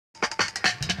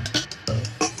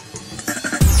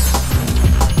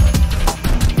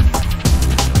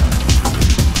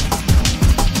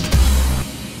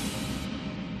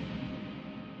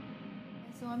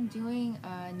doing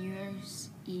a New Year's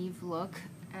Eve look,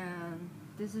 and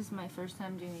this is my first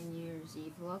time doing a New Year's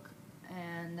Eve look,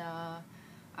 and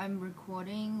I'm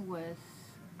recording with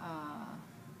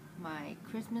my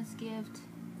Christmas gift,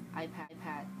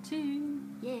 iPad 2,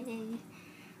 yay!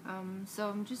 So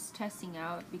I'm just testing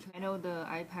out because I know the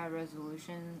iPad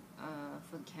resolution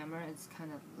for the camera is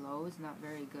kind of low, it's not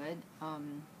very good,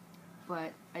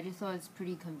 but I just thought it's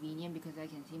pretty convenient because I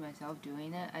can see myself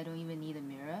doing it. I don't even need a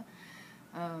mirror.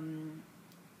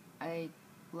 I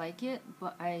like it,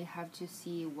 but I have to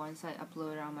see once I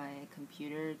upload it on my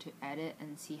computer to edit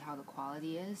and see how the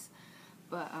quality is.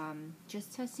 But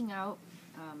just testing out.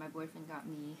 My boyfriend got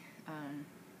me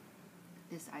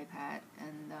this iPad,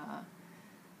 and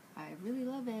I really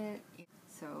love it.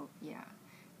 So yeah,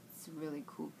 it's a really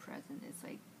cool present. It's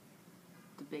like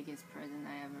the biggest present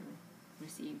I ever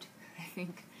received, I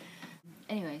think.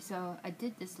 Anyway, so I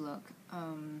did this look.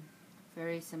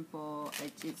 Very simple.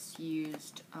 I just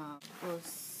used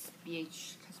those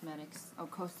BH Cosmetics or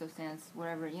Coastal Sands,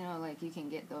 whatever, you know, like you can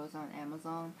get those on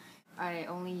Amazon. I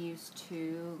only used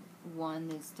two.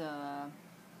 One is I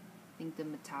think the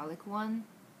metallic one.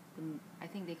 I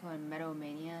think they call it Metal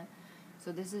Mania.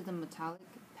 So this is the metallic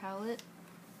palette.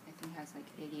 I think it has like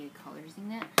 88 colors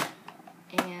in it.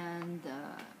 And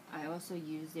I also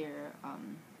used their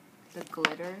the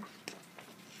glitter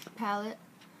palette.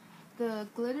 The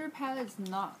glitter palette is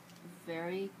not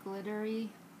very glittery,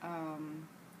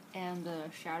 and the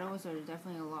shadows are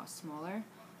definitely a lot smaller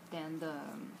than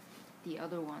the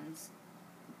other ones.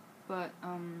 But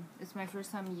it's my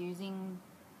first time using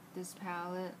this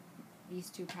palette, these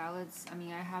two palettes. I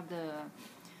mean, I have the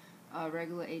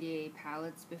regular 88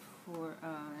 palettes before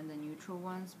and the neutral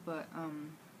ones, but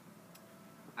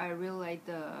I really like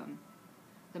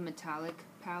the metallic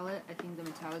palette. I think the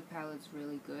metallic palette is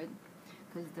really good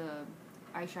because the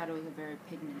eyeshadows are very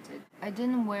pigmented. I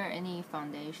didn't wear any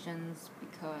foundations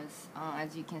because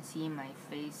as you can see, my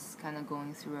face kind of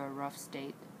going through a rough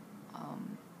state.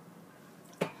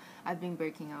 I've been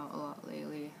breaking out a lot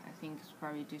lately. I think it's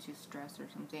probably due to stress or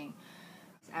something.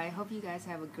 I hope you guys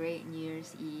have a great New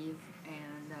Year's Eve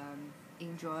and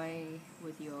enjoy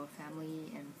with your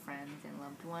family and friends and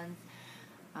loved ones.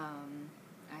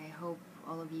 I hope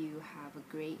all of you have a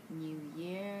great new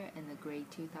year and a great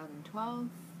 2012.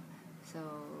 So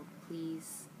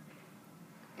please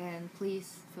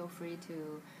feel free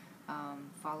to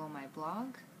follow my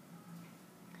blog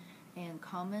and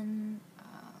comment,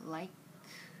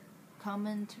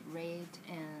 rate,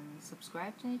 and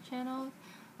subscribe to my channel.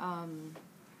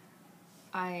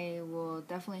 I will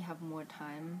definitely have more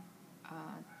time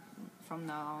from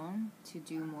now on to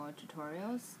do more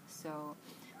tutorials, so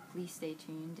please stay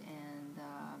tuned, and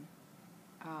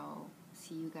I'll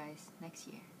see you guys next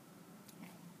year. Yeah.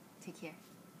 Take care.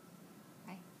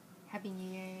 Bye. Happy New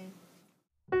Year.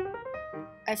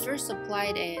 I first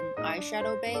applied an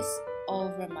eyeshadow base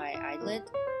over my eyelid.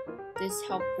 This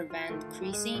helps prevent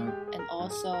creasing and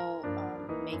also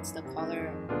makes the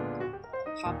color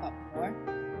pop up more.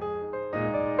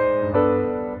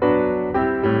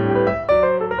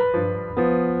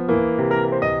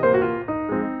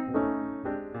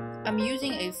 I'm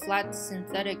using a flat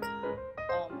synthetic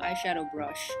eyeshadow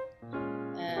brush,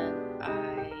 and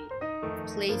I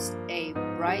placed a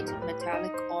bright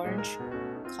metallic orange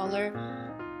color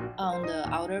on the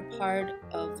outer part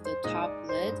of the top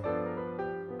lid.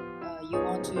 You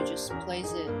want to just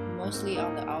place it mostly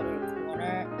on the outer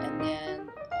corner and then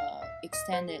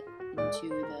extend it into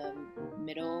the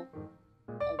middle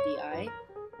of the eye.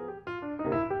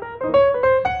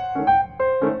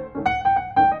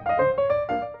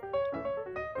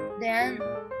 Then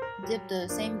dip the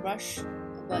same brush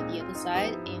but the other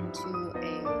side into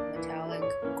a metallic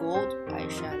gold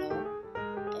eyeshadow,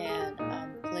 and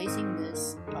I'm placing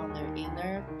this on the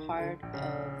inner part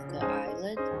of the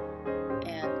eyelid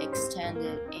and extend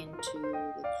it into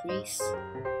the crease.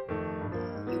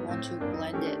 You want to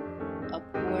blend it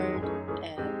upward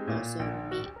and also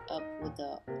meet up with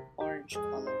the orange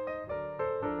color.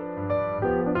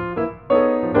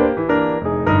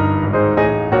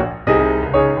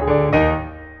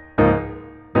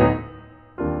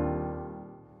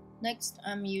 Next,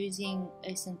 I'm using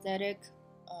a synthetic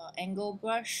angle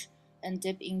brush and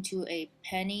dip into a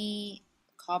penny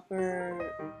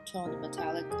copper toned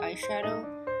metallic eyeshadow,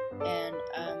 and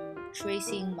I'm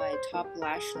tracing my top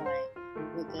lash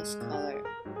line with this color.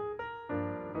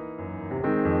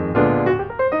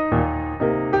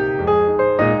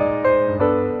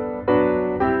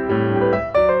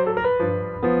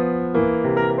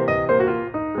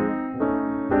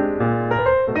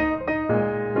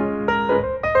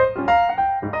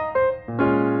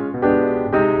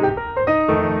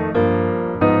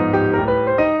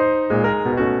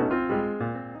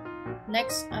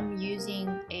 Next, I'm using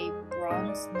a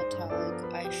bronze metallic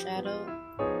eyeshadow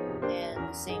and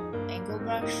the same angle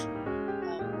brush.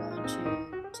 I'm going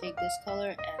to take this color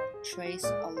and trace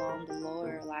along the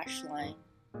lower lash line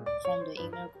from the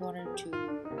inner corner to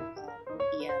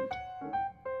the end.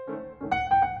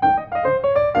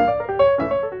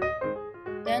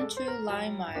 Then to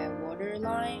line my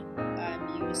waterline,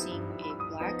 I'm using a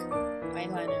black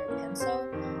eyeliner pencil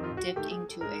dipped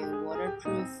into a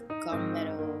waterproof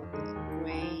gunmetal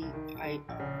gray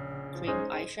cream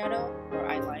eyeshadow, or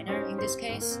eyeliner in this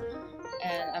case,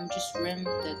 and I'm just rim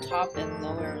the top and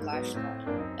lower lash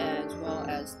line as well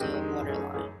as the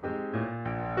waterline.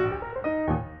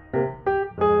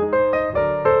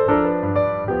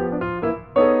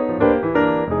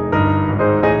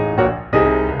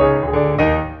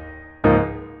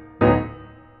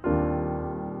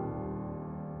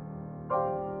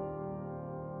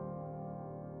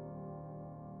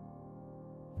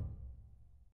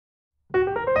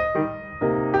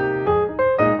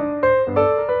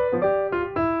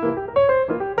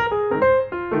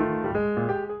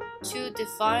 To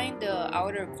define the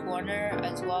outer corner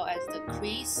as well as the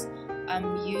crease,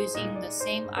 I'm using the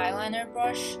same eyeliner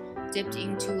brush dipped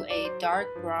into a dark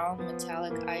brown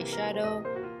metallic eyeshadow,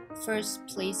 first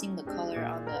placing the color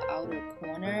on the outer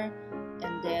corner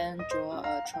and then draw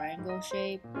a triangle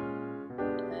shape,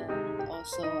 and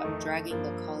also I'm dragging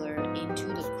the color into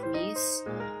the crease,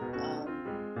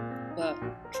 but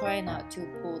try not to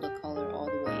pull the color all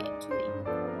the way into the inner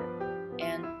corner.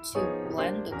 And to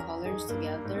blend the colors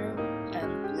together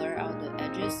and blur out the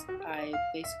edges, I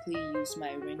basically use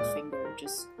my ring finger,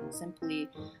 just simply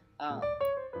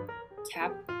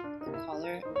tap the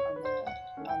color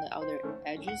on the outer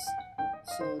edges,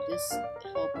 so this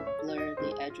helps blur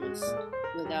the edges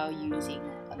without using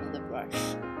another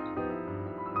brush.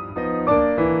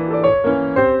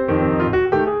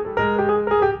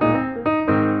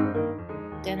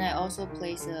 Then I also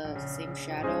place the same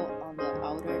shadow on the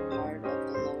outer part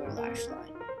of the lower lash line.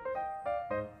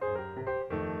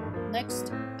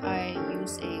 Next, I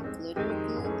use a glitter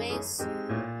glue base.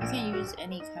 You can use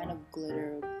any kind of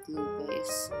glitter glue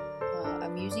base.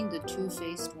 I'm using the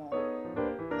two-faced one,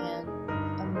 and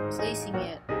I'm placing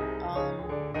it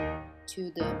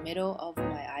to the middle of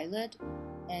my eyelid,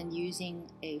 and using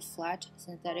a flat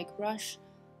synthetic brush,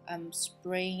 I'm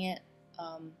spraying it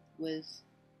with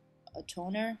a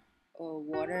toner or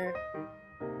water.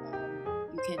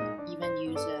 You can even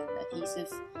use an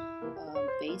adhesive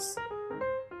base,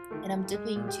 and I'm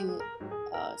dipping to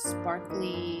a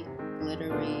sparkly,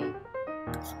 glittery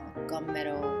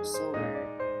gunmetal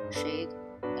silver shade.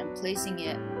 I'm placing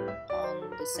it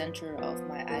on the center of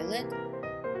my eyelid.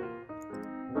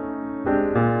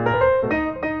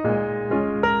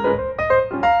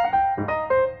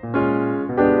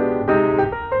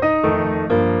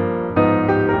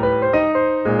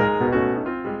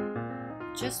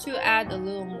 Just to add a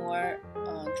little more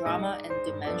drama and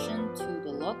dimension to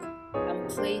the look, I'm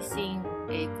placing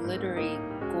a glittery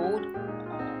gold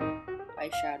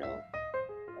eyeshadow,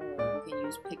 or you can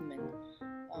use pigment,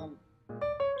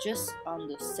 just on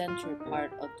the center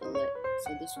part of the lid,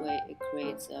 so this way it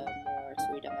creates a more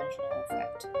three-dimensional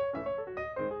effect.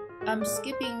 I'm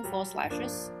skipping false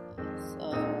lashes,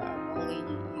 so I'm only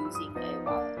using a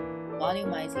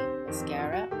volumizing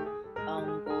mascara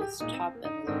on both top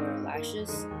and lower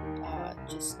lashes.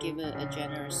 Just give it a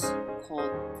generous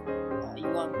coat. You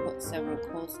want to put several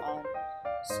coats on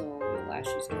so your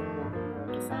lashes can look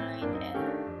more defined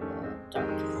and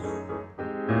dark.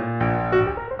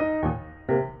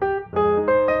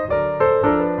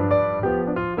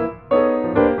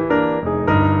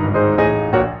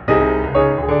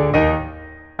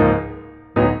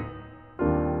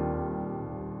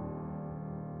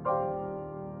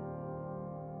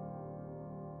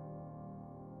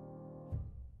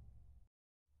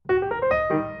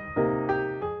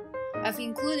 I've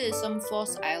included some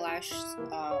false eyelash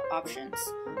options.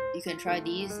 You can try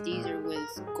these. These are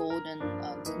with golden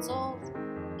tinsel.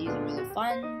 These are really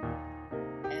fun.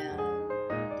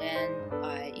 And then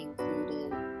I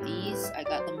included these. I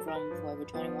got them from Forever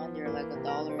 21. They're like $1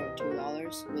 or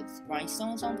 $2 with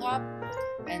rhinestones on top.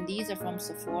 And these are from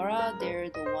Sephora. They're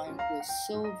the one with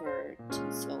silver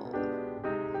tinsel.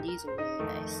 These are really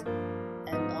nice.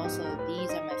 And also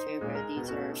these are my favorite.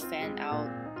 These are fan out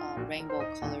rainbow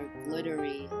colored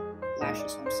glittery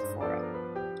lashes from Sephora.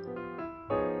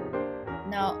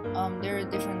 Now there are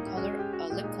different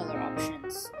lip color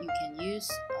options you can use.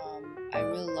 I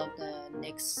really love the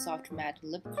NYX soft matte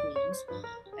lip creams,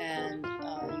 and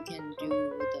you can do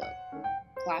the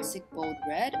classic bold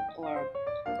red or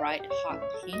bright hot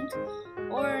pink,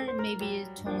 or maybe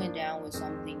tone it down with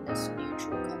something that's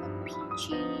neutral, kind of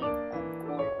peachy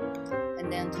coral.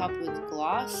 And then top with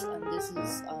gloss, and this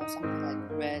is something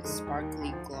like red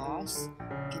sparkly gloss.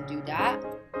 You can do that,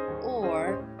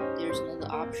 or there's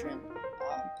another option.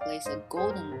 Place a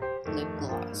golden lip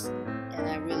gloss, and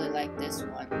I really like this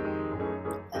one.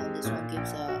 This one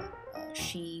gives a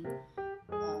sheen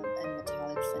and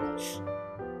metallic finish.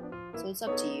 So it's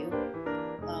up to you.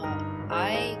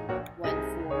 I went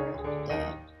for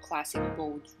the classic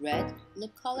bold red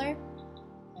lip color,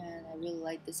 and I really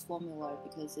like this formula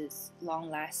because it's long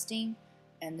lasting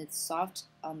and it's soft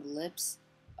on the lips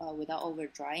without over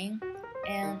drying.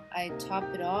 And I top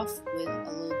it off with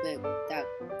a little bit that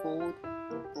gold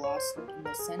gloss in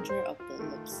the center of the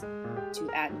lips to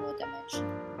add more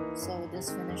dimension. So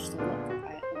this finished the look.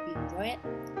 I hope you enjoy it,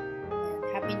 and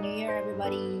Happy New Year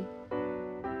everybody.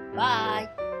 Bye!